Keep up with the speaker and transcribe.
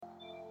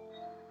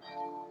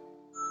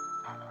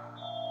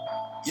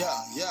Yeah.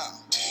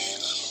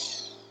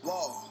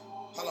 Whoa.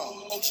 Hold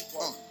on.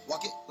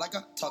 Walk it like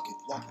I talk it.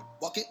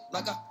 Walk it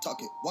like I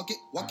talk it. Walk it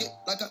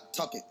like I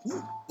talk it.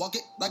 Walk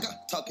it like I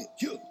talk it.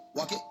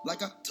 Walk it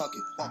like I talk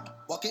it.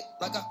 Walk it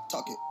like I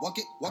talk it. Walk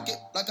it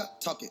like I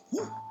talk it.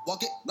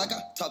 Walk it like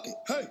I talk it.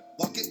 Hey,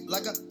 walk it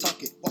like I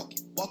talk it.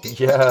 Walk it.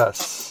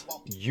 Yes,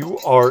 you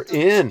are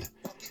in.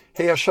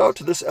 Hey, a shout out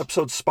to this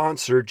episode's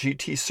sponsor,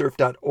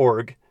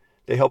 gtsurf.org.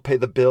 They help pay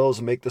the bills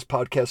and make this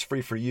podcast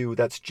free for you.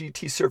 That's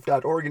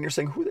gtsurf.org. And you're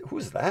saying,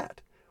 who's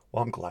that?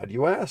 Well, I'm glad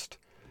you asked.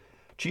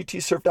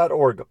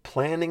 gtsurf.org,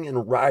 planning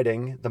and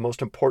riding the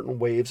most important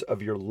waves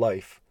of your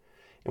life.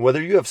 And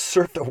whether you have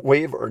surfed a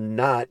wave or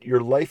not, your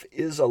life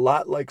is a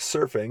lot like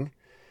surfing.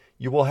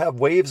 You will have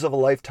waves of a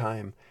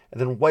lifetime and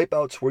then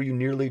wipeouts where you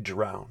nearly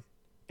drown.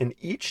 And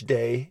each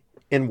day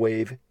and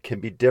wave can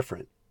be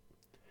different.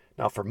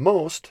 Now, for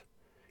most,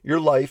 your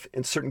life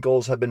and certain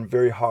goals have been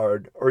very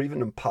hard or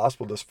even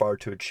impossible thus far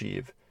to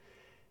achieve.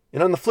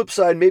 And on the flip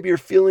side, maybe you're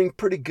feeling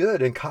pretty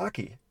good and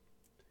cocky.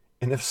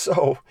 And if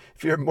so,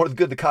 if you're more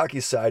good the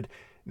cocky side,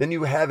 then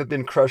you haven't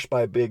been crushed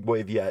by a big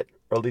wave yet,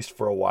 or at least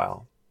for a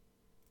while.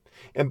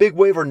 And big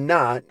wave or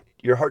not,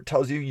 your heart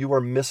tells you you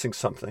are missing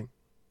something.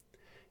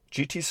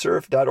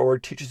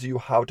 gtsurf.org teaches you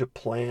how to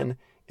plan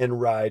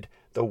and ride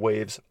the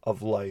waves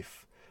of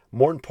life.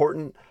 More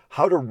important,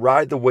 how to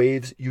ride the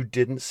waves you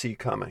didn't see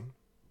coming.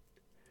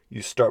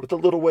 You start with the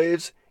little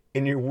waves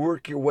and you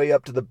work your way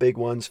up to the big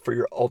ones for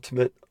your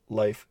ultimate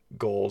life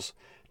goals,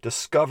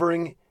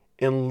 discovering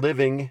and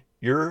living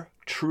your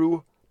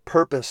true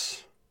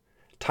purpose.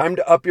 Time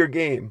to up your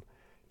game.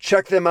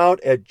 Check them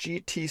out at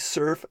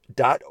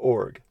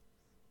gtsurf.org.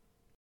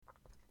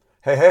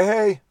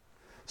 Hey.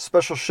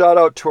 Special shout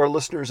out to our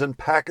listeners in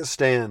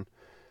Pakistan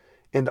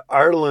and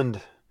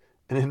Ireland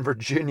and in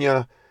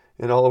Virginia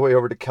and all the way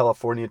over to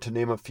California, to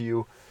name a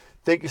few.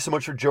 Thank you so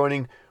much for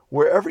joining.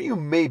 Wherever you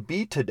may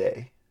be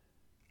today,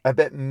 I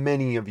bet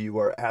many of you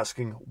are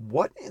asking,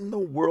 what in the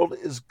world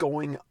is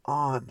going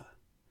on?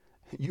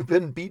 You've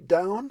been beat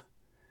down?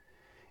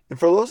 And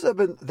for those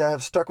that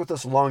have stuck with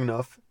us long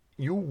enough,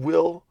 you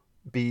will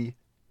be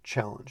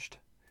challenged.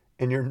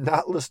 And you're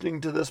not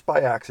listening to this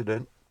by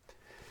accident.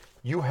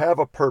 You have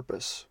a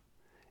purpose,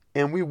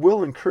 and we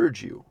will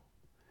encourage you.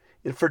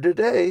 And for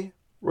today,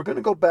 we're going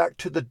to go back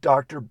to the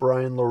Dr.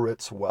 Brian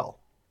Loritz well.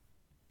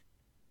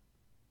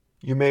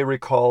 You may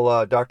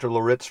recall Dr.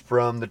 Loritz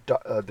from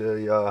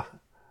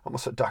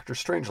almost said Dr.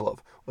 Strangelove.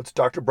 It's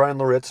Dr. Brian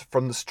Loritz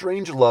from the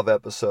Strangelove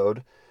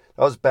episode.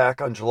 That was back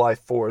on July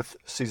 4th,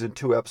 Season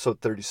 2,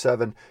 Episode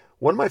 37.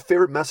 One of my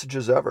favorite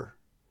messages ever.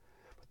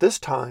 But this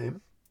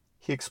time,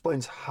 he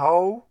explains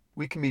how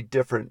we can be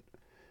different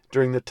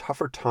during the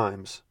tougher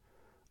times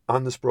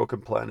on this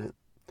broken planet.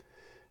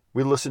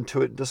 We listen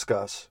to it and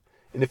discuss.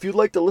 And if you'd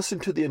like to listen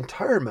to the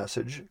entire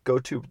message, go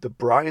to the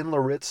Brian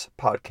Loritz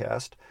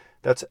podcast.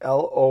 That's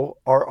Lorrits.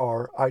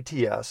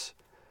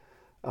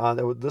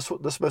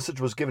 This message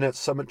was given at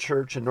Summit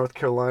Church in North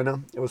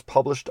Carolina. It was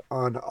published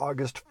on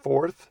August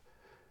 4th,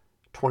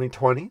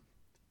 2020,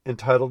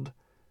 entitled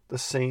The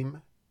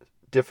Same,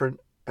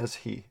 Different as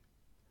He.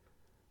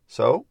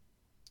 So,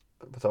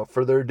 without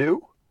further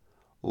ado,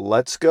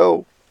 let's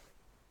go.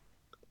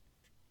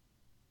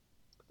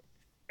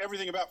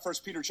 Everything about 1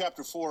 Peter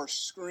chapter 4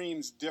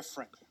 screams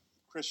different.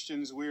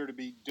 Christians, we are to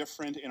be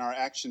different in our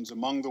actions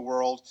among the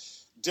world,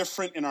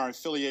 different in our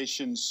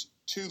affiliations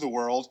to the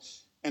world,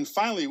 and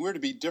finally, we're to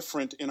be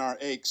different in our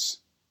aches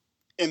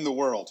in the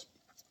world.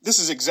 This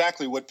is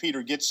exactly what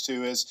Peter gets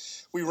to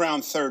as we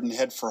round third and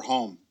head for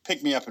home.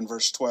 Pick me up in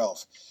verse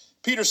 12.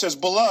 Peter says,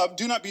 "Beloved,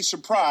 do not be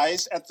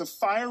surprised at the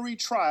fiery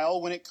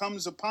trial when it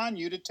comes upon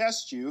you to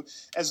test you,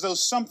 as though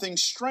something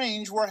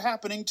strange were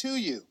happening to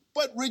you.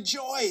 But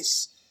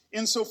rejoice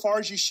insofar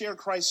as you share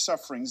Christ's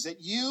sufferings, that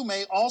you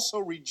may also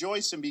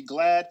rejoice and be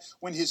glad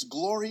when his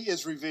glory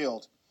is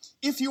revealed.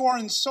 If you are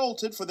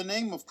insulted for the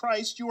name of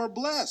Christ, you are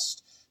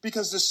blessed,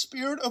 because the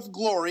Spirit of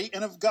glory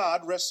and of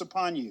God rests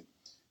upon you.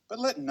 But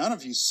let none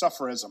of you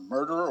suffer as a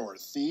murderer or a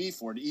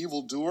thief or an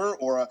evildoer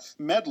or a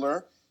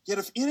meddler. Yet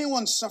if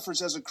anyone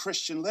suffers as a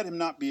Christian, let him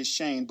not be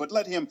ashamed, but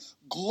let him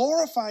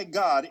glorify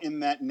God in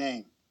that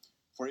name.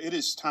 For it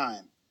is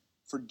time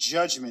for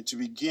judgment to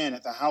begin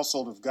at the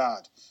household of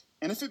God.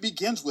 And if it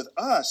begins with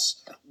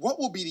us, what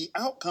will be the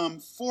outcome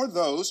for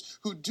those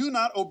who do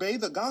not obey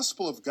the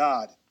gospel of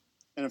God?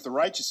 And if the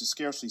righteous is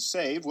scarcely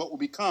saved, what will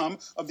become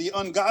of the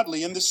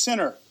ungodly and the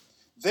sinner?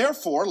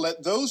 Therefore,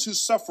 let those who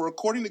suffer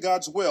according to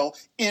God's will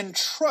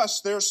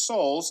entrust their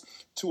souls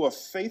to a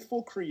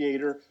faithful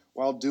Creator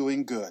while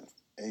doing good."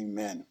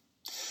 Amen.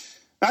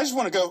 Now, I just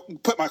want to go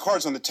put my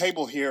cards on the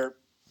table here.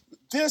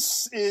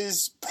 This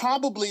is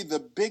probably the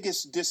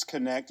biggest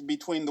disconnect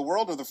between the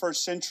world of the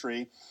first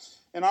century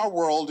and our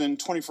world in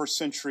 21st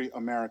century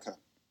America.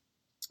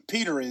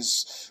 Peter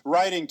is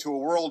writing to a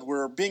world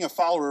where being a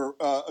follower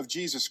of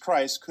Jesus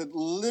Christ could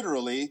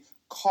literally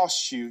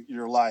cost you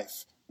your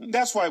life.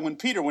 That's why when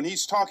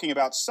he's talking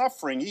about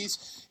suffering,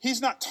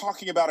 he's not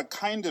talking about a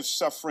kind of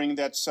suffering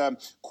that's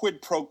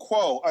quid pro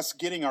quo, us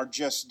getting our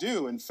just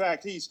due. In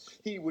fact,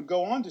 he would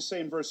go on to say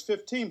in verse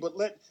 15, but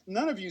let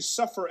none of you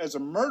suffer as a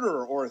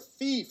murderer or a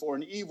thief or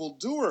an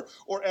evildoer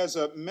or as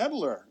a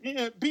meddler.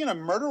 Being a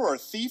murderer or a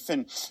thief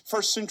in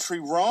first century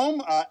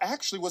Rome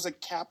actually was a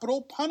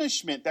capital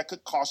punishment that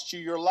could cost you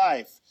your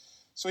life.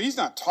 So he's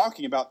not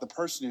talking about the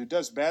person who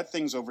does bad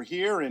things over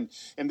here and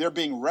they're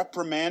being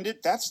reprimanded.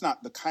 That's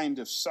not the kind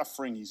of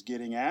suffering he's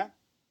getting at.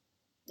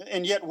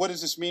 And yet, what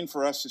does this mean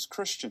for us as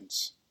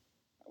Christians?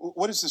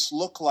 What does this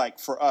look like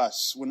for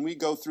us when we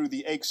go through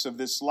the aches of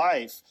this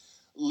life,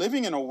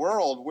 living in a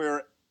world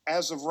where,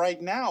 as of right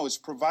now, is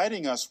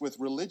providing us with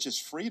religious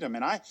freedom?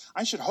 And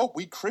I should hope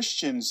we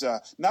Christians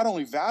not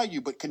only value,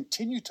 but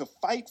continue to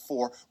fight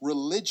for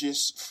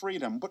religious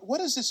freedom. But what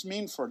does this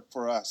mean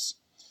for us?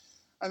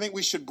 I think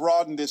we should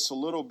broaden this a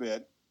little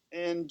bit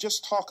and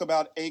just talk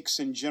about aches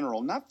in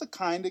general. Not the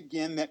kind,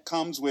 again, that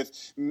comes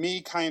with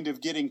me kind of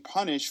getting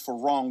punished for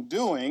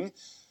wrongdoing,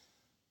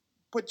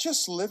 but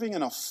just living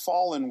in a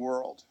fallen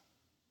world.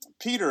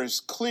 Peter is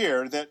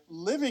clear that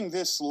living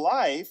this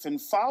life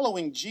and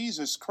following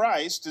Jesus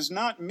Christ does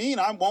not mean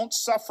I won't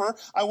suffer,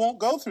 I won't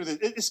go through this.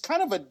 It's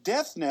kind of a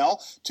death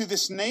knell to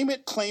this name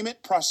it, claim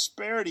it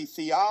prosperity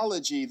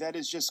theology that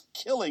is just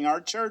killing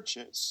our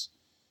churches.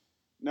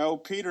 No,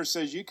 Peter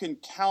says you can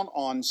count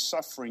on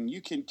suffering.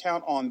 You can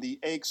count on the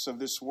aches of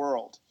this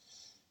world.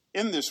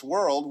 In this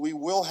world, we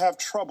will have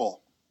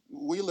trouble.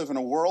 We live in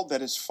a world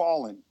that is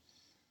fallen,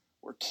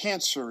 where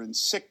cancer and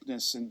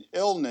sickness and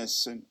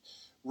illness and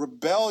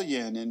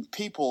rebellion and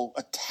people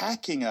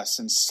attacking us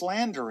and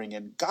slandering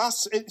and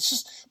gossip. It's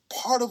just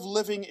part of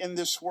living in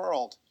this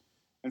world.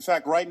 In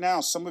fact, right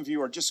now, some of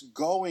you are just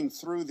going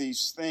through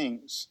these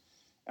things.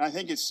 And I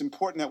think it's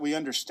important that we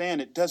understand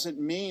it doesn't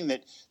mean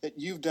that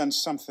you've done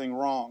something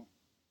wrong.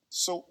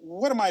 So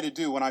what am I to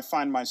do when I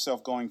find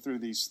myself going through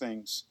these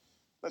things?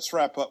 Let's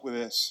wrap up with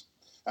this.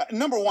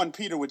 Number one,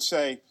 Peter would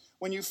say,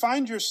 when you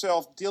find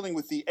yourself dealing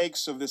with the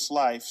aches of this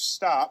life,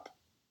 stop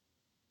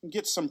and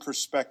get some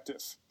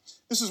perspective.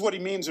 This is what he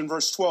means in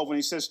verse 12 when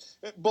he says,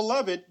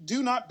 beloved,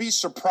 do not be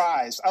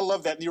surprised. I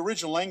love that. In the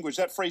original language,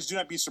 that phrase, do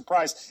not be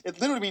surprised, it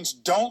literally means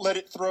don't let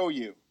it throw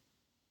you.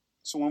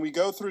 So when we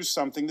go through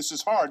something, this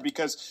is hard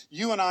because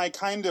you and I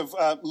kind of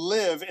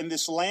live in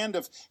this land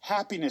of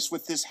happiness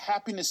with this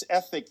happiness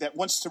ethic that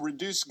wants to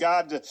reduce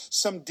God to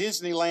some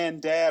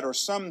Disneyland dad or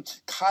some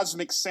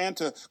cosmic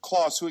Santa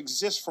Claus who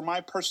exists for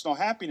my personal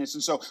happiness.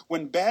 And so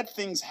when bad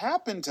things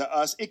happen to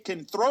us, it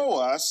can throw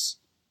us.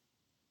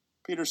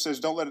 Peter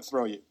says, don't let it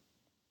throw you.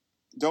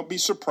 Don't be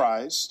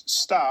surprised.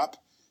 Stop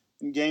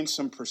and gain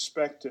some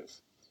perspective.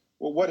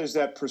 Well, what is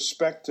that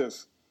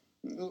perspective?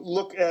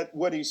 Look at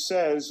what he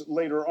says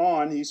later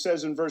on. He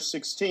says in verse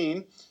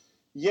 16,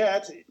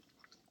 yet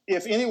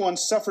if anyone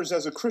suffers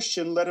as a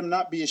Christian, let him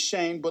not be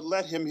ashamed, but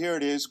let him, here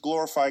it is,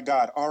 glorify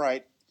God. All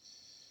right,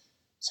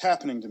 it's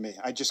happening to me.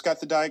 I just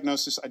got the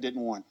diagnosis I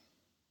didn't want.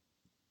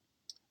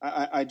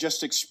 I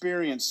just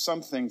experienced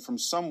something from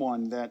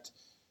someone that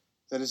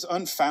is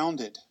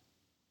unfounded.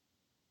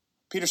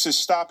 Peter says,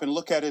 stop and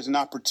look at it as an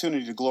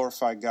opportunity to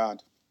glorify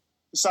God.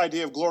 This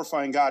idea of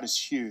glorifying God is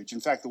huge.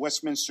 In fact, the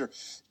Westminster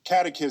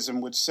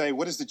Catechism would say,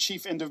 what is the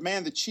chief end of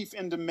man? The chief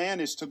end of man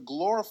is to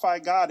glorify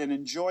God and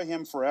enjoy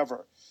him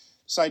forever.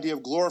 This idea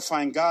of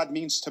glorifying God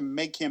means to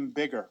make him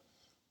bigger.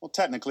 Well,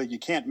 technically, you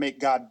can't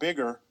make God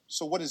bigger.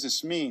 So what does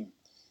this mean?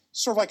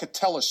 It's sort of like a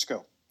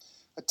telescope.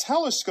 A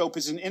telescope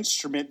is an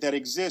instrument that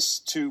exists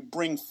to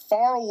bring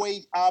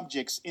faraway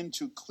objects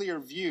into clear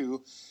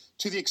view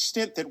to the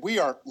extent that we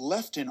are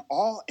left in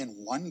awe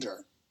and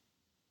wonder.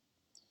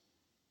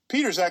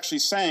 Peter's actually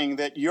saying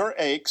that your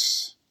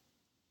aches,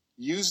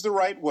 used the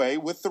right way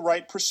with the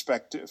right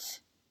perspective,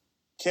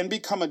 can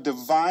become a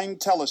divine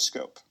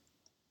telescope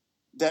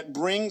that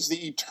brings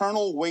the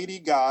eternal weighty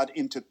God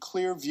into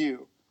clear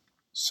view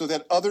so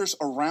that others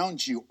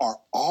around you are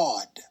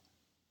awed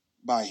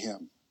by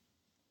him.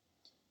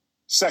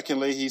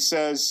 Secondly, he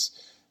says,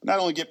 not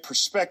only get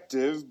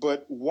perspective,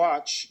 but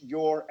watch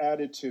your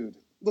attitude.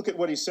 Look at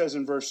what he says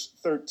in verse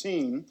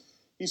 13.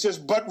 He says,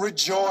 but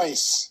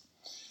rejoice.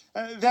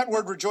 That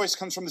word rejoice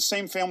comes from the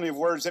same family of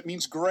words that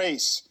means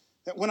grace.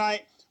 That when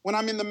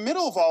I'm in the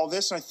middle of all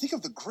this and I think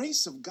of the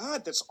grace of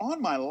God that's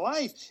on my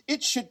life,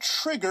 it should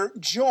trigger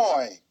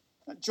joy.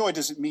 Joy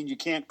doesn't mean you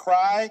can't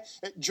cry.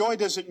 Joy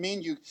doesn't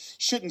mean you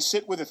shouldn't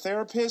sit with a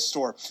therapist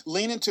or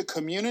lean into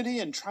community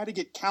and try to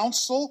get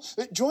counsel.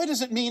 Joy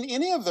doesn't mean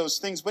any of those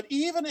things, but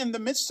even in the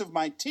midst of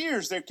my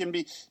tears, there can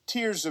be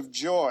tears of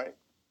joy.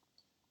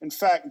 In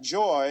fact,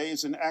 joy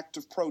is an act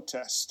of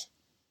protest.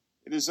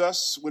 It is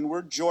us, when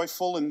we're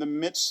joyful in the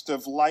midst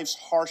of life's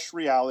harsh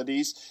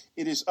realities,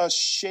 it is us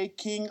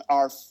shaking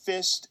our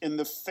fist in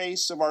the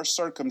face of our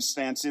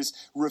circumstances,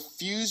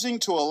 refusing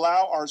to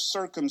allow our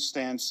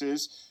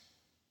circumstances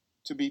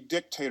to be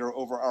dictator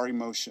over our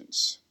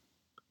emotions.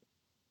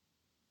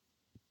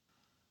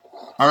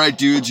 All right,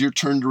 dudes, your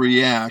turn to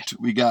react.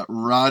 We got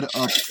Rod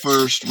up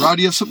first. Rod,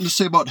 you have something to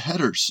say about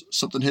headers?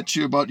 Something hit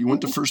you about, you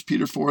went to 1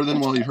 Peter 4 then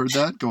while you heard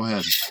that? Go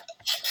ahead.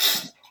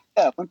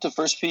 Yeah, I went to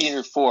 1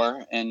 Peter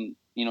 4, and,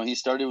 he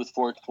started with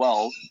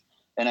 4:12,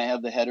 and I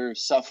have the header,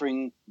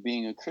 suffering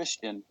being a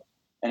Christian.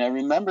 And I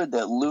remembered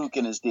that Luke,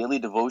 in his daily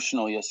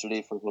devotional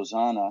yesterday for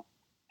Hosanna,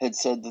 had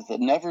said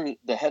that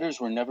the headers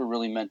were never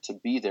really meant to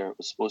be there. It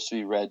was supposed to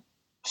be read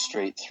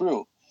straight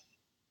through.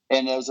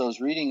 And as I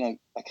was reading,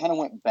 I kind of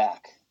went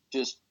back,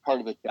 just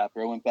part of a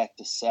chapter. I went back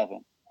to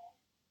 7.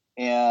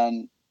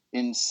 And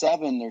in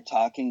 7, they're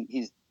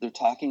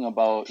talking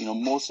about,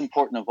 most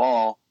important of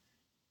all,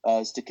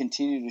 is to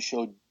continue to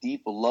show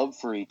deep love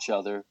for each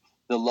other,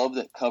 the love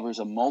that covers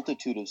a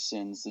multitude of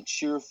sins, that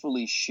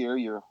cheerfully share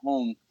your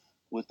home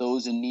with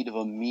those in need of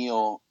a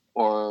meal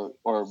or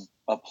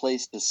a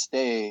place to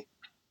stay.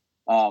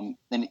 And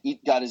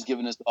God has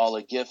given us all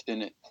a gift.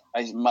 And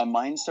my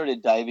mind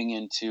started diving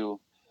into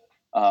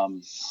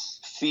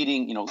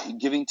feeding,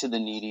 giving to the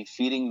needy,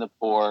 feeding the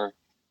poor,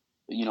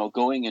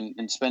 going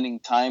and spending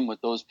time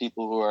with those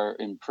people who are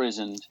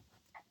imprisoned.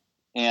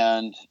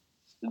 And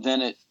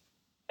then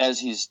as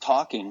he's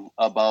talking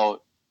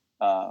about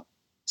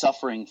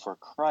suffering for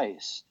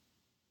Christ,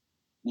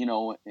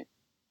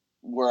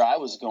 where I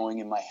was going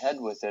in my head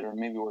with it, or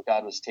maybe where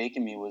God was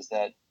taking me, was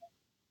that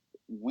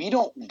we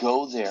don't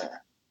go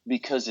there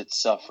because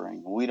it's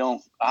suffering.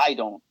 I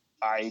don't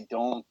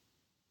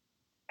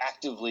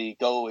actively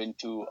go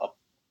into an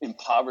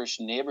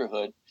impoverished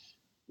neighborhood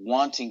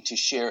wanting to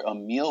share a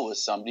meal with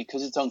somebody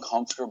because it's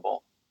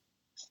uncomfortable.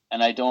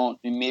 And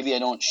maybe I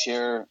don't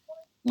share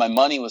my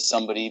money with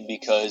somebody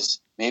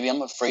because maybe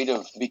I'm afraid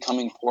of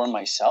becoming poor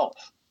myself.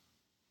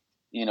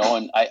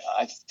 And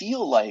I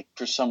feel like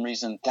for some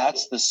reason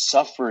that's the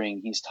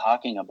suffering he's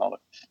talking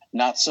about,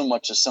 not so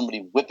much as somebody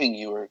whipping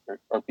you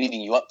or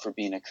beating you up for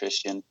being a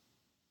Christian,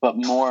 but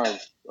more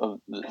of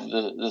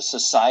the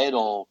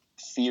societal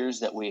fears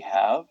that we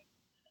have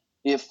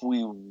if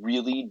we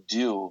really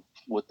do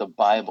what the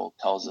Bible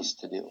tells us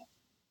to do.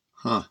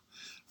 Huh.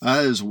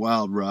 That is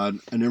wild, Rod.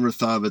 I never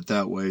thought of it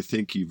that way.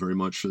 Thank you very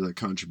much for that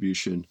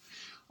contribution.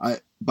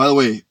 By the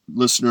way,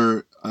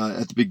 listener,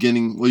 at the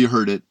beginning, well, you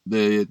heard it,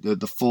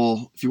 the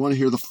full, if you want to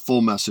hear the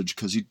full message,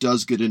 because he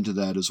does get into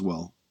that as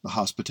well, the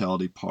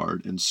hospitality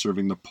part and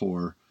serving the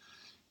poor.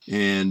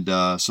 And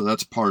so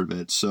that's part of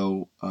it.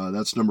 So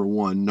that's number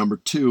one. Number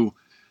two,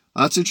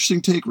 that's an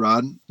interesting take,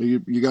 Rod. You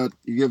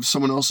give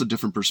someone else a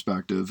different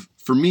perspective.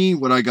 For me,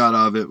 what I got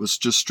out of it was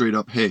just straight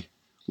up, hey,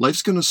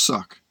 life's going to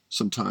suck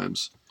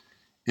sometimes.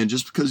 And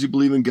just because you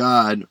believe in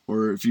God,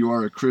 or if you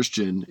are a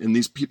Christian, and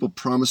these people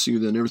promising you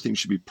that everything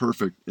should be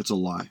perfect, it's a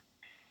lie.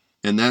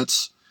 And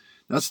that's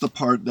the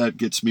part that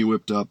gets me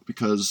whipped up,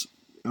 because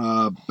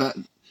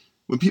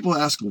when people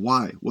ask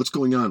why, what's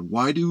going on,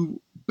 why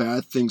do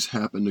bad things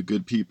happen to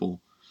good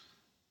people?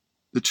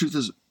 The truth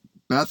is,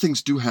 bad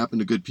things do happen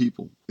to good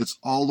people. It's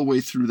all the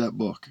way through that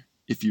book,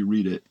 if you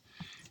read it.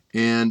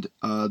 And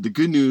the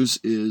good news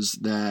is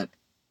that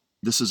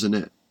this isn't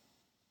it.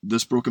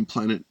 This broken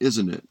planet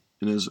isn't it.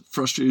 And as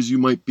frustrated as you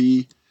might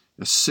be,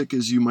 as sick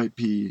as you might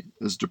be,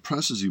 as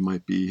depressed as you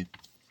might be,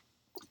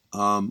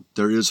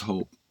 there is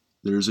hope.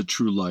 There is a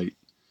true light.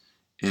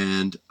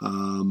 And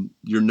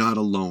you're not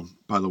alone,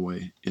 by the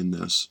way, in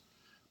this.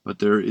 But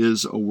there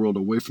is a world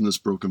away from this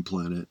broken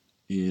planet.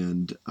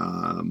 And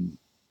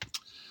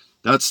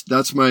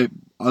that's my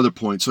other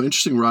point. So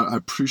interesting, Rod. I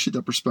appreciate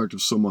that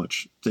perspective so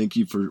much. Thank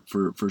you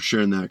for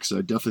sharing that, because I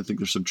definitely think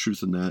there's some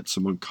truth in that,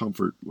 some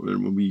comfort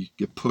when we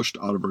get pushed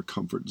out of our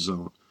comfort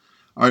zone.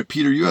 All right,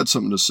 Peter, you had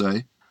something to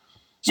say.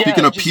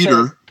 Speaking of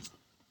Peter,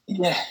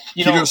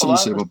 Peter has something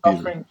to say about Peter.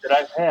 Suffering that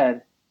I've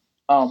had,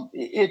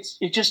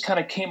 it just kind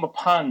of came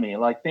upon me,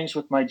 like things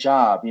with my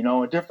job.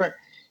 A different.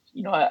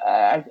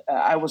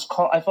 I was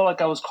called. I felt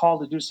like I was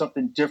called to do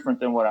something different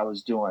than what I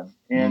was doing,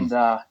 and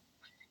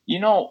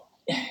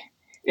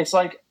it's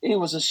like it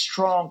was a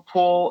strong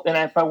pull. And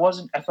if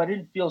I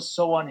didn't feel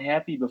so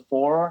unhappy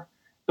before,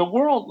 the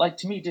world, like,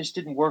 to me, just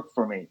didn't work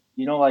for me.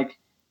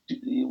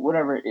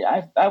 Whatever.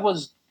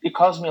 It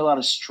caused me a lot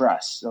of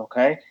stress.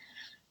 Okay.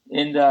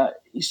 And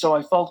so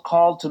I felt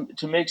called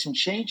to make some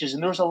changes,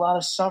 and there was a lot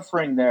of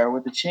suffering there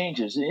with the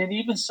changes, and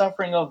even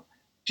suffering of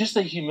just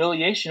the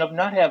humiliation of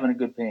not having a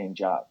good paying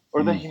job,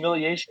 or the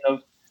humiliation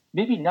of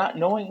maybe not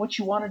knowing what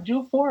you want to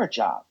do for a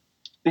job.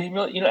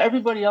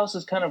 Everybody else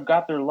has kind of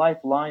got their life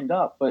lined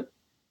up, but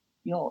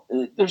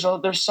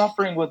there's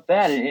suffering with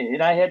that,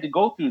 and I had to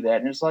go through that,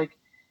 and it's like,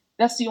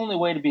 that's the only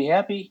way to be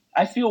happy.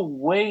 I feel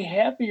way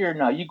happier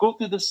now. You go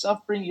through the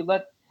suffering,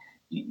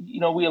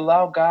 we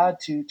allow God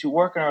to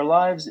work in our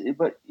lives,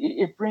 but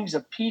it brings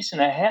a peace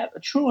and a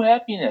true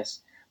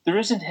happiness. There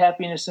isn't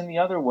happiness in the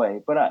other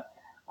way, but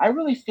I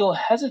really feel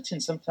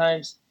hesitant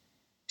sometimes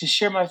to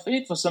share my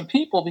faith with some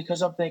people,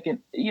 because I'm thinking,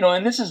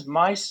 and this is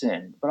my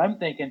sin, but I'm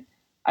thinking,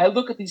 I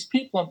look at these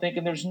people and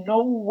thinking there's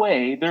no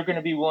way they're going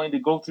to be willing to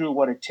go through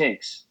what it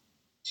takes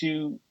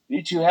to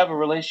have a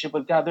relationship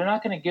with God. They're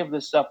not going to give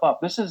this stuff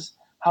up. This is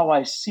how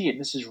I see it.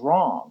 This is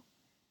wrong.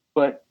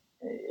 But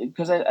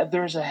because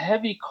there's a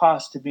heavy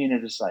cost to being a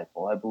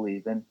disciple, I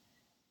believe. And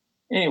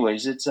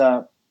anyways,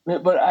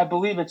 but I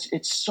believe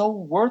it's so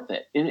worth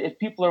it. If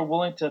people are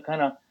willing to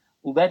kind of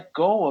let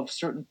go of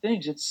certain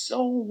things, it's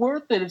so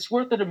worth it. It's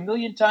worth it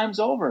 1,000,000 times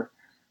over.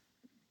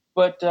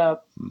 But I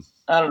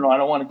don't know. I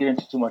don't want to get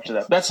into too much of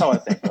that. That's how I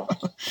think, though.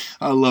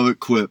 I love it,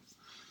 Quip.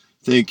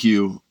 Thank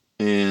you.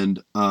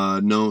 And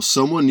no,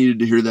 someone needed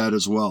to hear that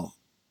as well.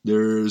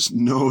 There's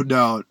no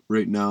doubt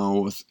right now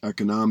with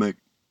economic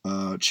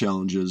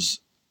challenges,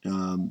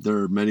 there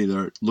are many that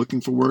are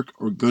looking for work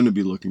or going to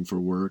be looking for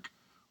work,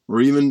 or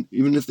even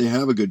if they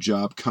have a good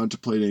job,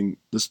 contemplating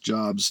this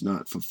job's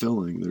not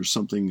fulfilling. There's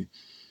something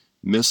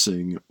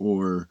missing,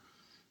 or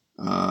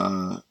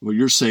what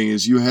you're saying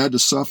is you had to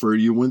suffer.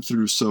 You went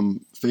through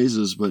some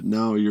phases, but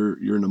now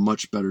you're in a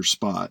much better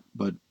spot.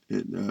 But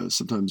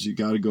sometimes you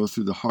got to go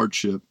through the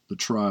hardship, the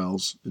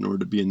trials, in order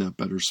to be in that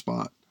better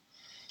spot.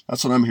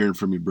 That's what I'm hearing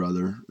from you,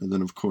 brother. And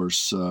then, of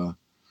course,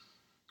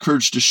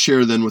 courage to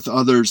share then with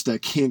others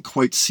that can't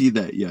quite see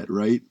that yet,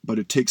 right? But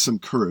it takes some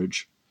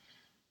courage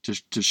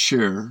to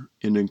share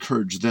and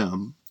encourage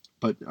them.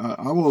 But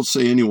I will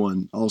say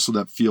anyone also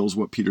that feels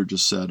what Peter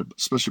just said,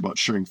 especially about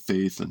sharing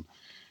faith and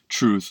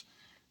truth,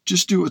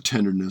 just do it with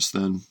tenderness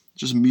then.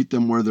 Just meet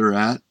them where they're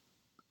at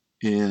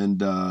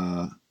and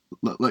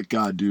let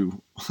God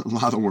do a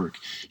lot of work.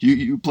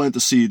 You plant the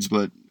seeds,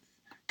 but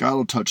God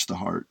will touch the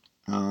heart.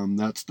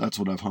 That's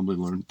what I've humbly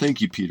learned.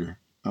 Thank you, Peter.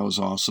 That was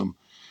awesome.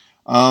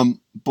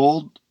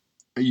 Bold,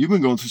 you've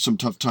been going through some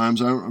tough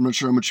times. I'm not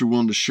sure how much you're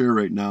willing to share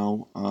right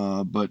now,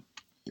 but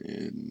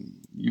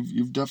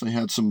you've definitely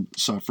had some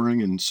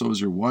suffering, and so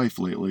has your wife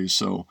lately.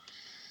 So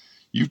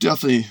you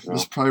definitely,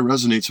 this probably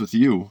resonates with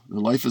you.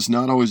 Life is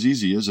not always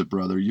easy, is it,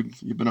 brother?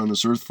 You've been on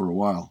this earth for a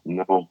while.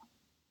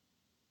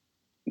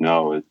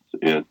 No, it's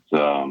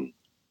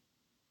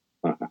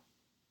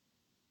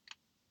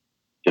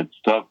it's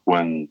tough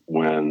when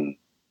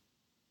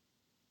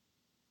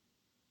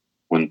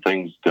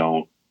things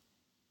don't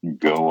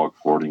go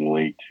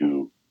accordingly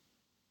to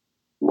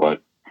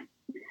what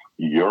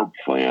your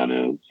plan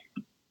is,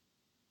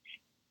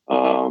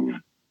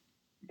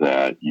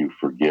 that you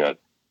forget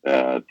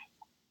that,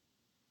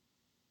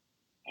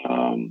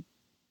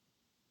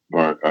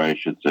 or I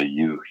should say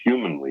you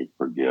humanly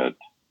forget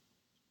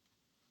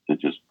to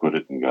just put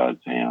it in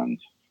God's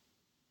hands.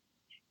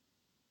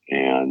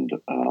 And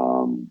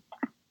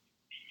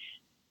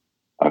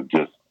I've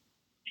just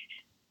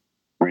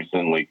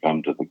recently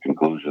come to the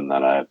conclusion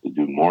that I have to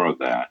do more of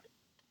that.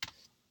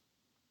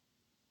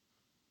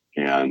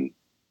 And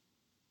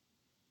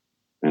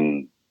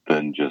then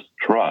just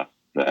trust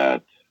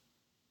that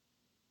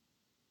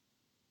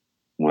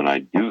when I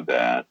do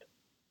that,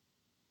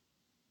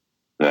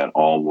 that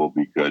all will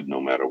be good no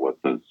matter what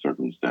the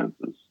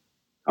circumstances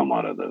come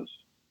out of this.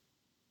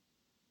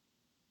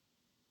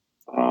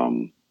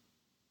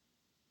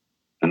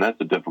 And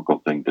that's a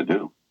difficult thing to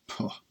do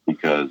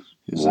because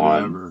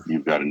one,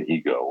 you've got an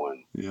ego,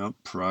 and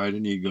pride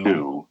and ego.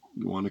 Two,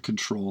 you want to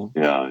control.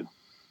 Yeah,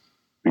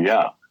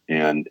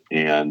 and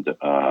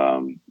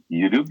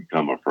you do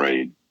become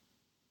afraid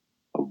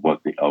of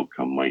what the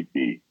outcome might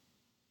be,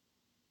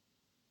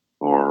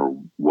 or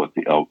what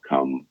the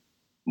outcome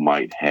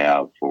might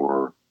have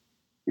for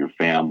your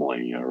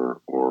family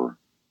or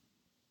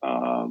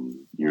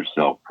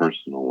yourself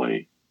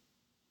personally.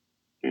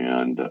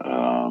 And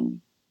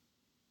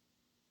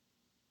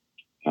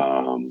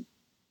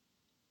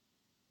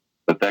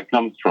but that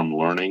comes from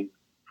learning,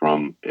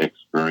 from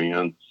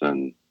experience,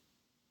 and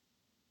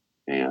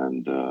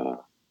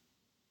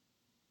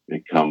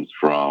it comes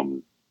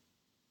from,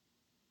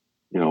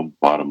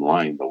 bottom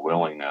line, the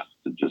willingness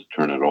to just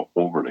turn it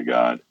over to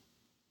God.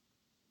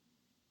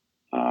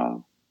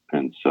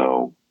 And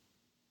so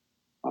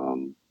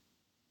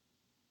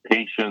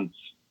patience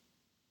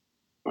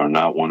are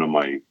not one of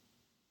my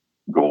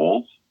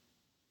goals,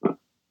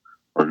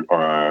 or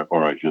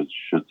I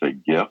should say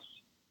gifts.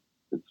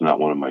 It's not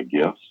one of my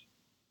gifts.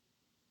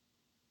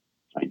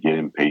 I get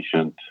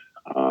impatient.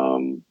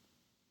 I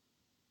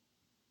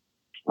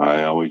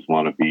always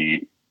want to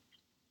be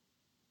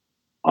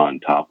on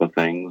top of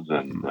things,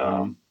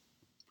 and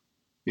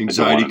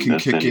anxiety can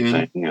kick in.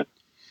 And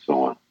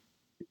so on.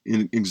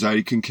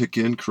 Anxiety can kick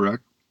in,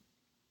 correct?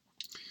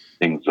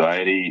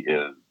 Anxiety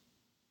is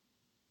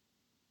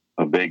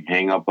a big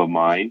hang-up of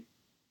mine.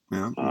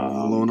 Yeah, I'm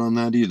not alone on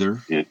that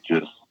either. It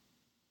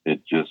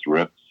just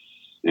rips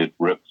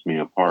me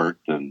apart,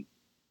 and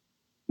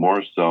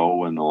more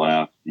so in the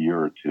last year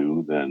or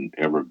two than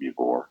ever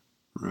before.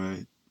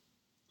 Right.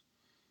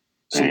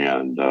 So,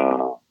 and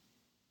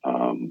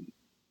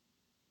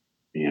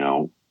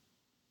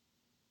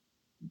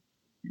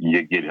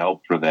you get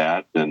help for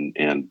that,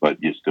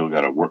 but you still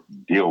got to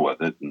deal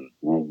with it and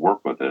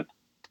work with it.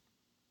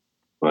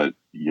 But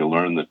you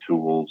learn the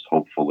tools,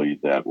 hopefully,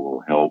 that will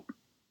help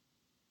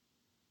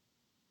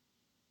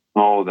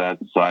that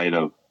side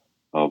of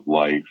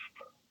life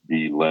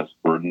be less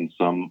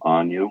burdensome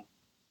on you.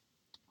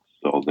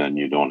 So then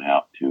you don't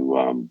have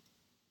to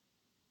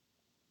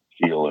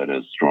feel it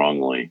as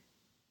strongly.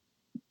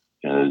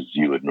 as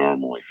you would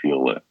normally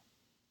feel it.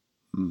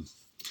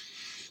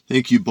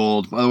 Thank you,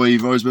 Bold. By the way,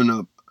 you've always been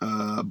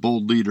a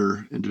bold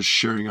leader and just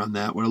sharing on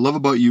that. What I love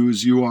about you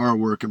is you are a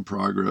work in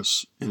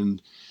progress,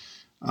 and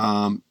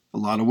a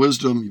lot of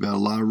wisdom. You've had a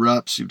lot of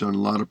reps. You've done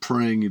a lot of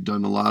praying. You've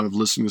done a lot of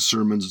listening to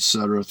sermons,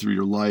 etc., through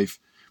your life.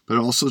 But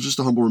also just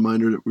a humble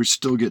reminder that we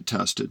still get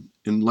tested,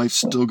 and life's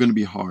still going to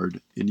be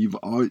hard. And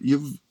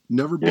you've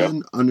never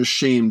been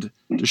unashamed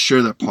to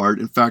share that part.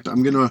 In fact,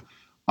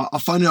 I'll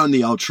find it on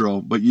the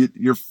outro. But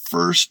your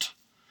first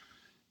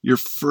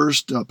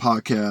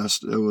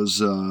podcast, it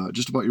was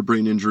just about your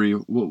brain injury.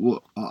 I'm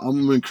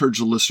going to encourage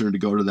the listener to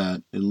go to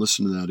that and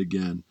listen to that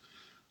again,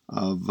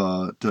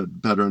 to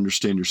better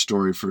understand your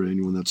story for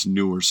anyone that's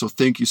newer. So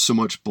thank you so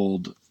much,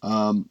 Bold.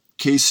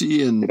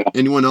 Casey and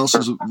anyone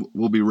else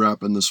will be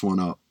wrapping this one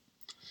up.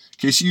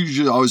 Casey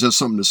usually always has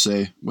something to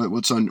say.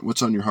 What's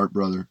on your heart,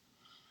 brother?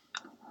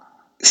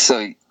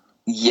 So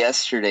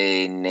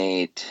yesterday,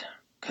 Nate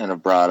kind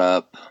of brought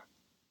up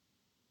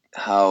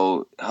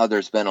how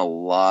there's been a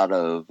lot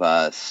of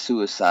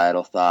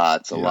suicidal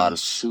thoughts, a lot of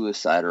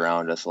suicide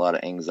around us, a lot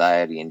of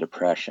anxiety and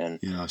depression.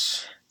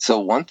 Yes. So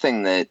one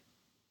thing that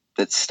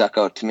stuck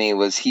out to me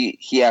was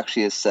he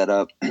actually has set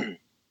up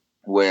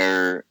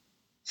where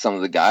some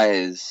of the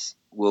guys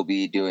will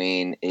be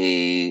doing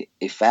a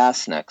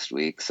fast next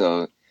week.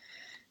 So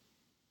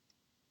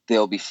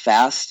they'll be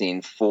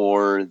fasting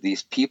for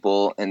these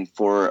people and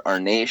for our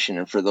nation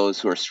and for those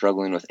who are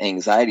struggling with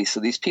anxiety. So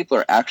these people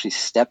are actually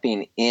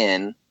stepping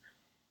in.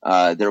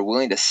 They're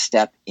willing to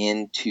step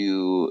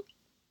into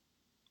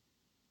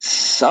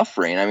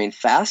suffering. I mean,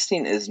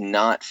 fasting is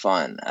not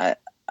fun.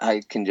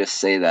 I can just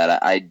say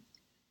that.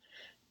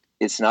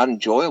 It's not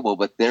enjoyable,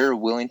 but they're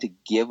willing to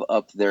give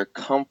up their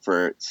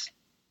comforts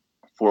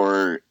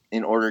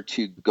in order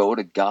to go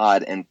to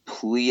God and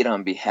plead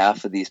on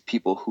behalf of these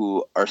people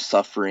who are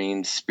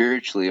suffering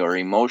spiritually or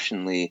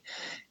emotionally.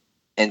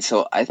 And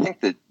so I think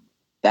that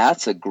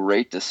that's a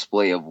great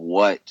display of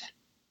what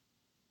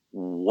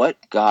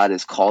God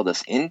has called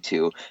us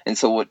into. And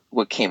so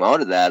what came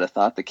out of that, a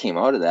thought that came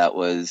out of that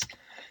was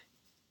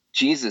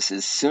Jesus,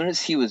 as soon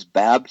as he was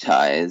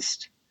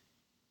baptized,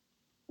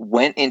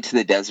 went into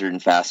the desert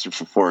and fasted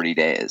for 40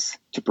 days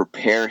to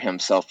prepare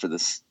himself for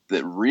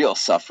the real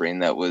suffering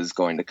that was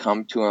going to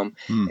come to him,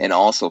 and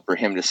also for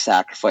him to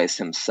sacrifice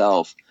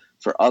himself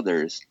for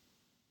others.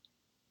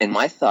 And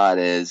my thought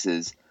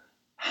is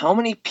how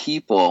many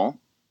people,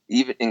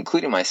 even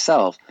including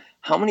myself,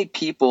 how many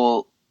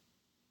people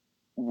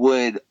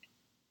would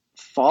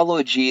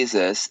follow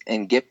Jesus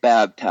and get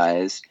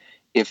baptized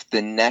if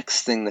the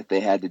next thing that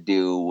they had to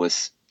do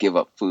was give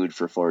up food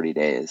for 40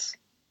 days?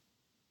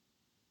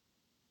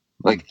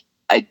 Like,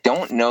 I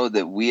don't know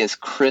that we as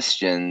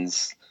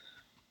Christians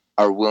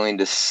are willing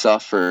to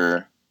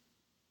suffer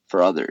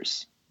for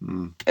others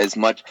as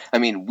much. I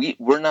mean,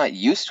 we're not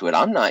used to it.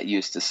 I'm not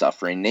used to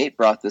suffering. Nate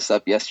brought this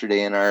up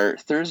yesterday in our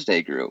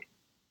Thursday group.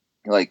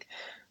 Like,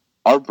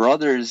 our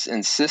brothers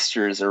and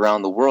sisters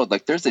around the world,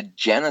 like, there's a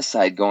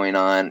genocide going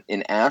on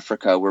in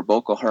Africa where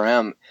Boko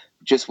Haram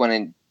just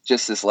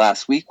this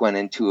last week went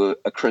into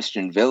a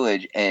Christian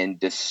village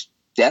and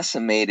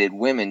decimated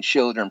women,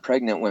 children,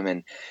 pregnant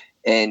women.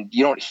 And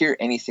you don't hear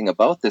anything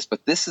about this,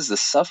 but this is the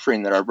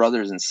suffering that our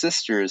brothers and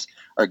sisters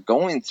are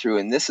going through.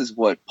 And this is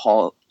what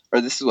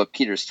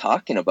Peter's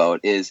talking about,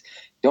 is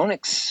don't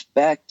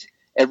expect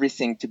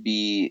everything to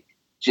be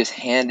just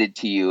handed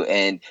to you.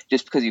 And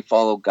just because you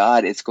follow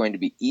God, it's going to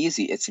be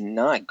easy. It's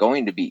not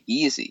going to be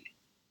easy.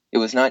 It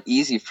was not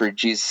easy for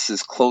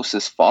Jesus's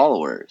closest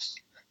followers.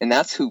 And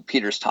that's who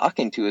Peter's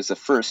talking to, is the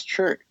first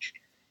church.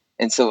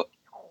 And so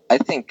I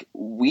think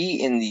we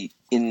in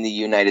the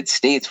United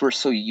States, we're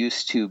so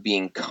used to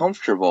being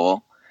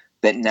comfortable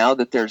that now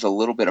that there's a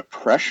little bit of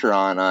pressure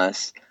on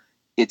us,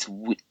 it's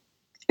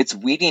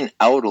weeding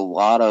out a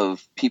lot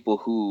of people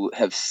who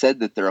have said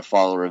that they're a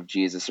follower of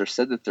Jesus or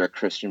said that they're a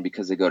Christian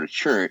because they go to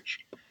church,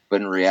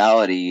 but in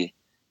reality,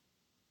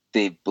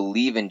 they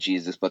believe in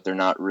Jesus, but they're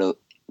not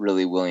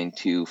really willing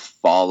to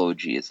follow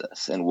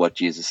Jesus and what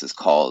Jesus has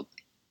called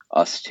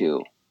us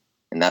to,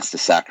 and that's to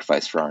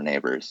sacrifice for our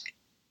neighbors.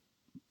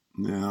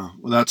 Yeah,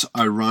 well, that's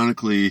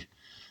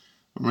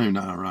maybe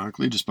not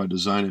ironically, just by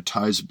design, it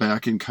ties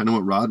back in kind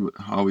of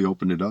how we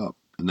opened it up.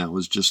 And that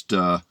was just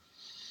the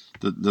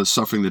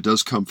suffering that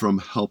does come from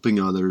helping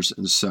others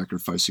and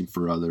sacrificing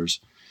for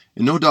others.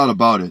 And no doubt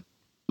about it,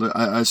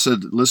 I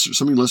said,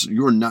 listen,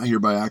 you are not here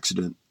by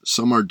accident.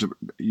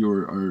 You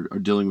are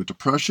dealing with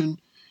depression.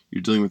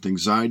 You're dealing with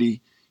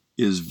anxiety.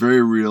 It is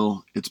very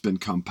real. It's been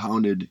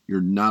compounded.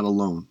 You're not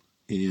alone.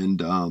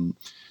 And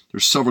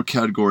there's several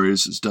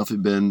categories. It's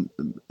definitely been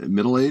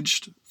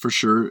middle-aged, for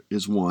sure,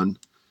 is one.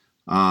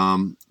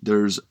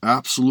 There's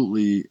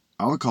absolutely,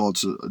 I would call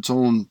it its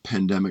own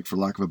pandemic, for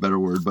lack of a better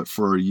word, but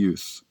for our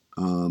youth.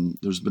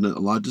 There's been a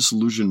lot of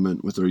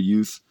disillusionment with our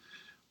youth.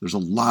 There's a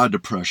lot of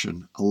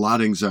depression, a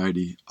lot of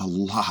anxiety, a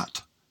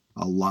lot.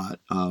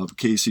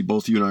 Casey,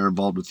 both you and I are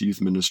involved with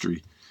youth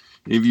ministry.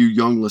 Any of you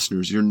young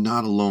listeners, you're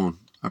not alone.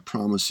 I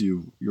promise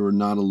you, you're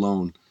not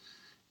alone.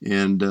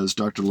 And as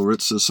Dr.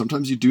 Loritz says,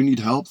 sometimes you do need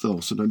help,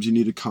 though. Sometimes you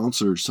need a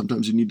counselor.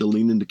 Sometimes you need to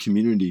lean into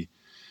community.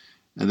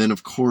 And then,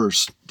 of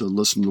course, to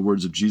listen to the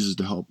words of Jesus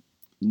to help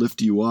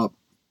lift you up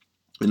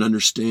and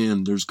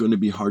understand there's going to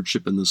be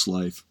hardship in this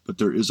life, but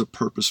there is a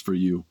purpose for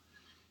you.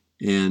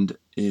 And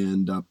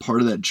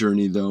part of that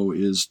journey, though,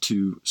 is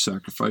to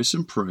sacrifice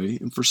and pray.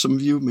 And for some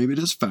of you, maybe it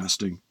is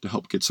fasting to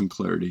help get some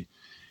clarity.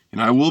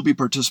 And I will be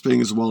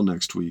participating as well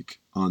next week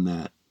on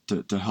that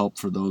to help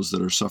for those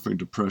that are suffering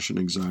depression,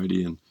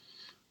 anxiety, and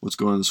what's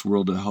going on in this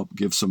world to help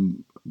give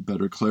some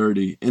better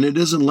clarity. And it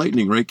is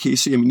enlightening, right,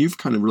 Casey? I mean, you've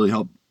kind of really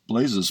helped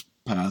blaze this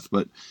path,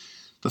 but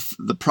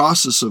the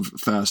process of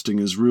fasting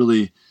is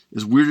really,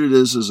 as weird it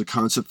is as a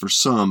concept for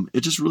some,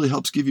 it just really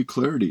helps give you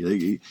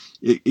clarity.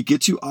 It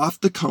gets you off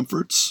the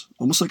comforts,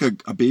 almost like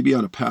a baby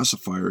on a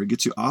pacifier. It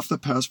gets you off the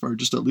pacifier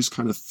just to at least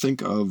kind of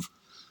think of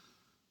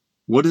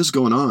what is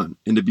going on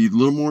and to be a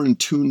little more in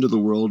tune to the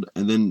world.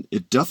 And then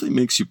it definitely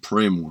makes you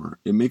pray more.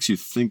 It makes you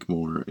think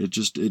more.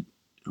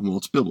 Well,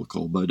 it's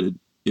biblical, but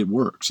it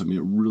works. I mean,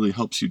 it really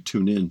helps you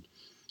tune in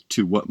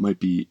to what might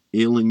be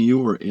ailing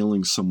you or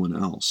ailing someone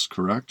else,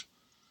 correct?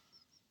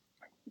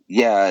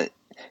 Yeah.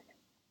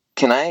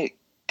 Can I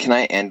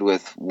end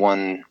with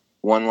one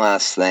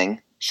last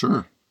thing?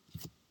 Sure.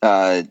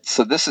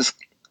 So this is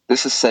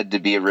said to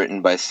be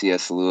written by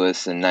C.S.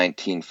 Lewis in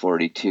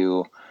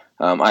 1942.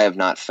 I have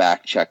not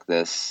fact checked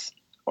this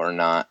or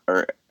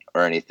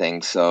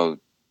anything, so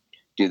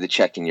do the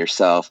checking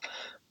yourself.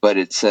 But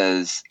it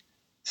says,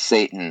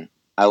 Satan,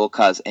 I will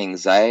cause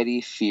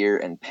anxiety, fear,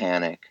 and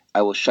panic.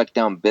 I will shut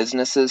down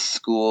businesses,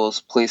 schools,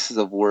 places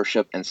of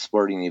worship, and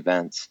sporting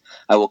events.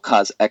 I will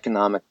cause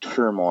economic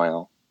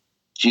turmoil.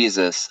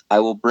 Jesus, I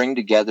will bring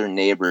together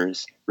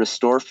neighbors,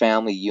 restore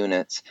family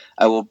units.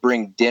 I will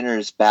bring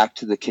dinners back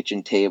to the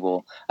kitchen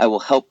table. I will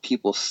help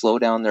people slow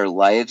down their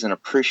lives and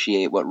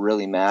appreciate what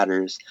really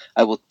matters.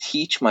 I will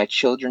teach my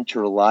children to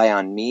rely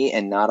on me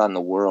and not on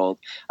the world.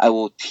 I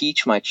will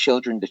teach my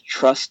children to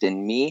trust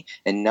in me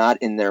and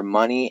not in their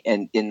money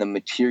and in the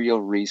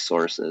material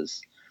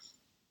resources.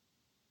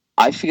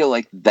 I feel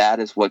like that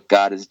is what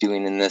God is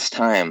doing in this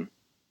time.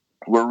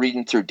 We're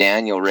reading through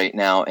Daniel right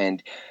now,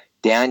 and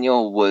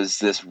Daniel was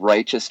this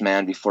righteous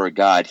man before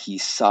God. He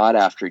sought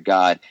after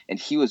God, and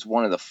he was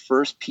one of the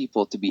first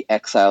people to be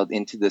exiled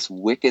into this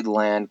wicked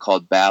land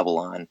called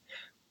Babylon.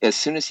 As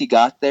soon as he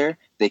got there,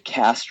 they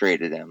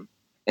castrated him,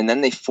 and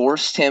then they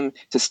forced him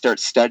to start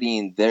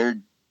studying their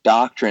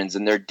doctrines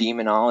and their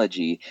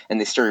demonology,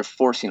 and they started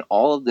forcing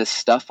all of this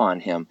stuff on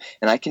him.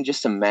 And I can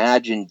just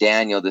imagine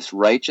Daniel, this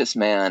righteous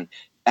man,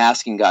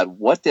 asking God,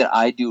 what did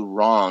I do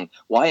wrong?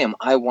 Why am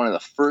I one of the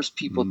first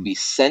people to be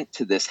sent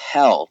to this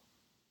hell?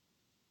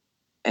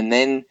 And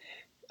then,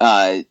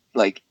 8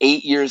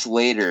 years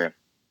later,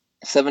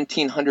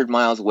 1,700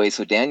 miles away,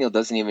 so Daniel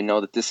doesn't even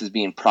know that this is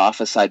being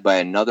prophesied by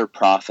another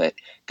prophet.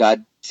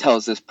 God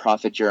tells this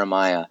prophet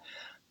Jeremiah,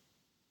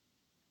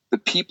 the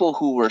people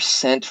who were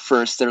sent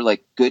first, they're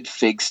like good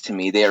figs to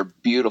me. They are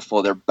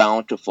beautiful, they're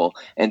bountiful,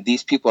 and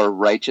these people are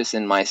righteous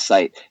in my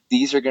sight.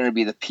 These are going to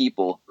be the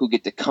people who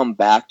get to come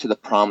back to the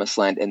promised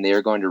land, and they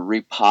are going to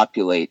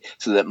repopulate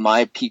so that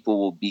my people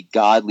will be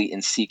godly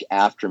and seek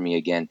after me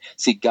again.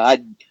 See,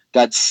 God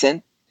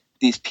sent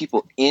these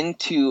people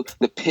into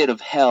the pit of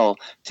hell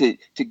to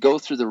go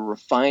through the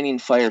refining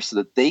fire so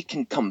that they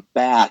can come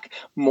back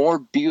more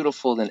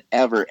beautiful than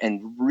ever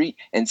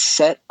and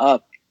set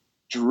up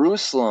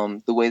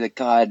Jerusalem the way that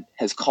God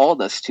has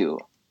called us to.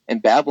 And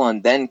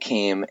Babylon then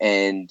came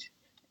and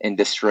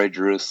destroyed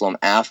Jerusalem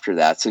after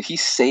that. So he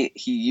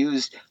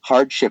used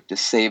hardship to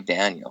save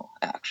Daniel,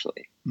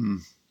 actually.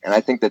 And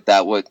I think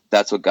that's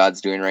what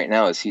God's doing right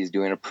now, is he's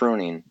doing a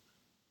pruning.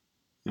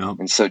 Yep.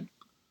 And so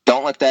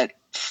don't let that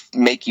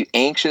make you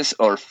anxious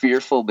or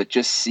fearful, but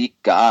just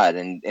seek God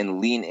and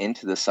lean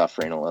into the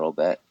suffering a little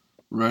bit.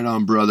 Right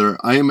on, brother.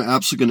 I am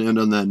absolutely going to end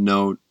on that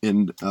note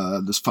in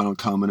this final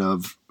comment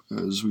of,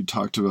 as we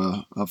talked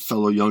to a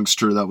fellow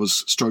youngster that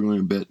was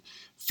struggling a bit,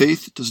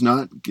 faith does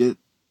not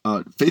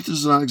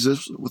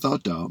exist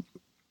without doubt.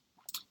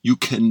 You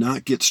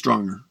cannot get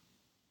stronger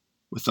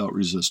without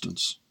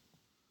resistance.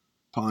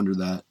 Ponder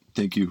that.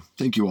 Thank you.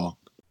 Thank you all.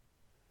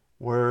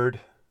 Word.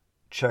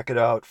 Check it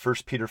out. 1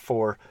 Peter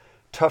 4.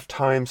 Tough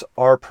times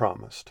are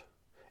promised,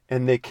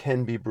 and they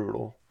can be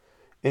brutal,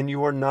 and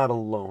you are not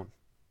alone.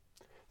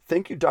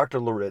 Thank you, Dr.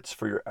 Loritz,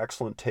 for your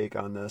excellent take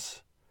on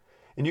this.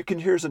 And you can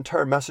hear his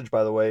entire message,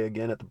 by the way,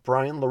 again at the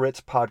Brian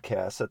Loritz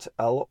podcast. That's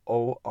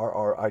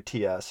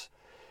Lorrits,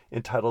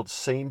 entitled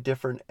Same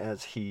Different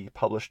as He,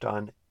 published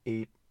on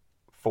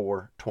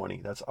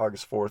 8/4/20. That's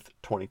August 4th,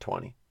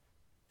 2020.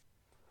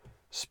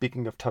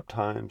 Speaking of tough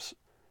times,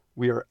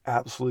 we are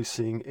absolutely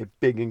seeing a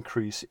big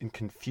increase in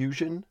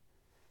confusion,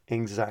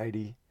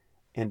 anxiety,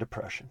 and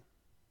depression.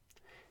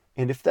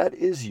 And if that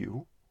is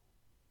you,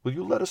 will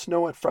you let us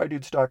know at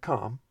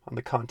frydudes.com on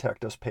the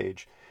Contact Us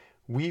page?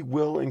 We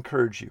will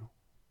encourage you.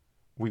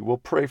 We will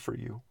pray for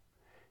you.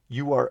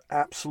 You are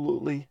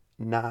absolutely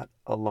not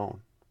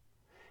alone.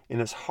 And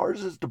as hard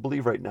as it is to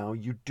believe right now,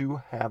 you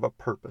do have a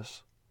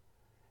purpose.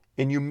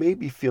 And you may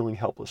be feeling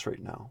helpless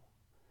right now.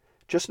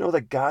 Just know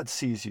that God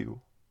sees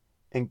you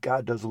and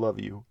God does love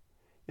you.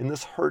 And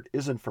this hurt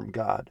isn't from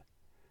God.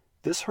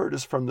 This hurt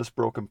is from this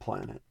broken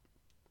planet.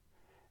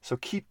 So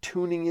keep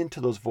tuning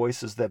into those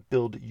voices that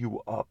build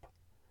you up.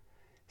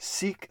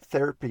 Seek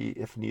therapy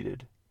if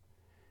needed.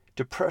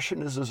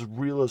 Depression is as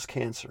real as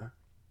cancer.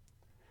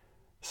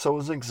 So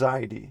is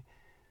anxiety.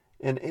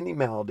 And any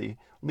malady,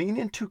 lean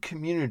into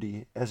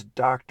community as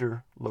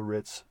Dr.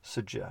 Loritz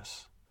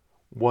suggests.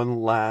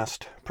 One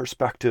last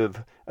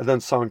perspective, and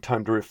then song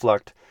time to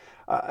reflect.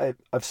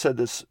 I've said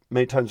this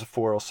many times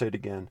before, I'll say it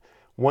again.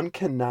 One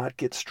cannot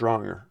get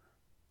stronger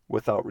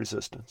without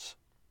resistance,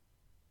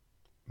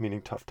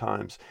 meaning tough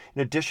times.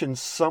 In addition,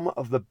 some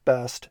of the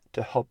best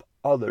to help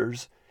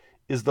others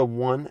is the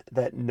one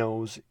that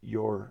knows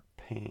your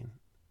pain.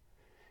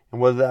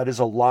 And whether that is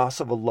a loss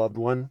of a loved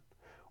one,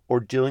 or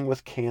dealing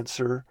with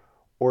cancer,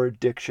 or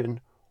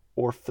addiction,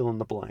 or fill in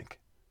the blank,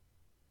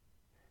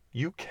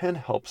 you can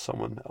help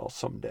someone else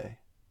someday.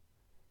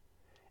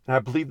 And I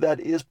believe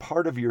that is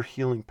part of your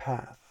healing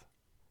path.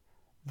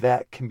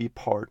 That can be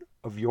part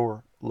of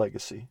your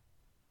legacy.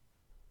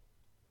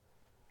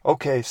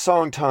 Okay,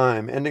 song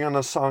time, ending on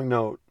a song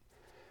note.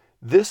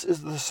 This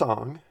is the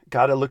song,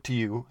 God, I Look to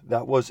You,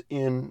 that was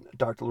in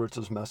Dr.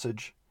 Loritz's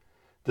message.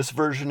 This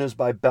version is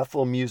by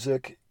Bethel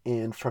Music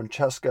and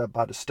Francesca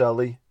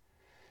Battistelli.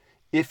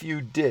 If you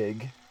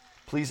dig,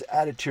 please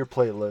add it to your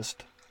playlist.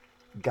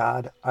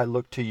 God, I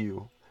Look to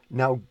You.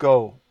 Now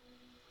go.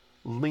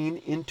 Lean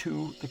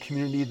into the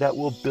community that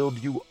will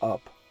build you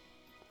up.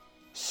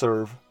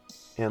 Serve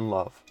and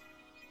love.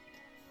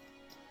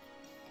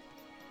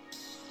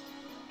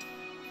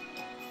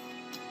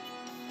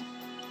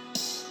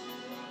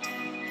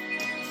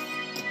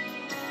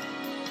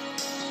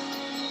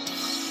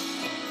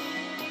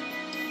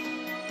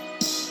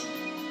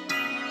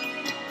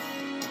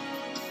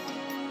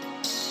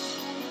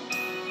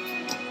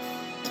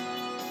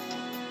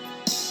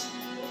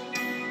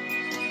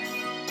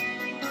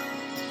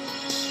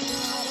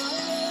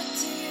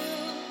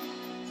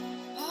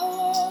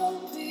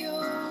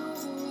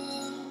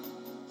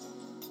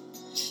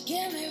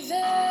 Give me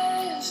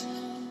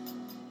vision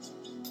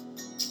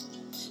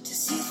to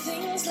see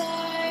things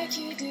like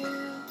you do.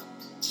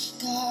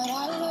 God,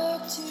 I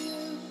look to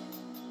you.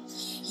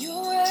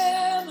 You're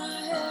where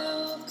my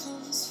help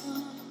comes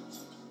from.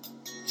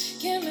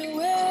 Give me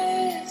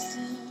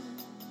wisdom.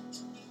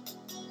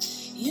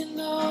 You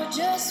know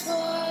just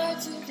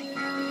what to do.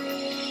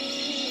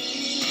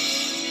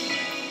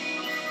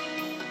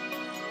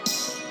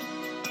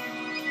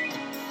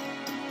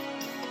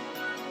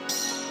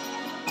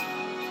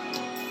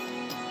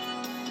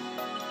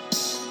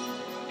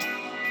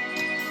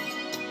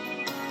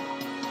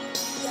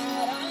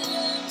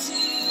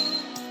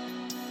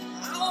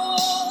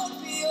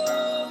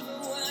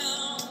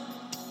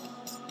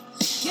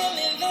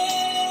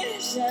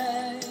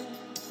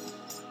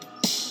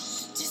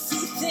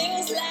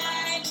 Things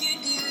like you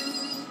do.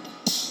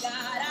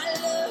 God, I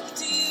look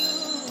to you.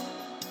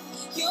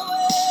 You're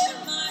where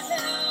my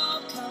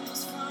help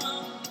comes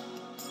from.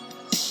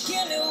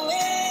 Give me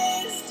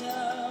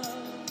wisdom.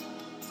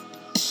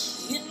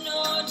 You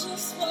know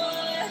just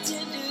what to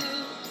do.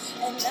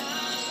 And I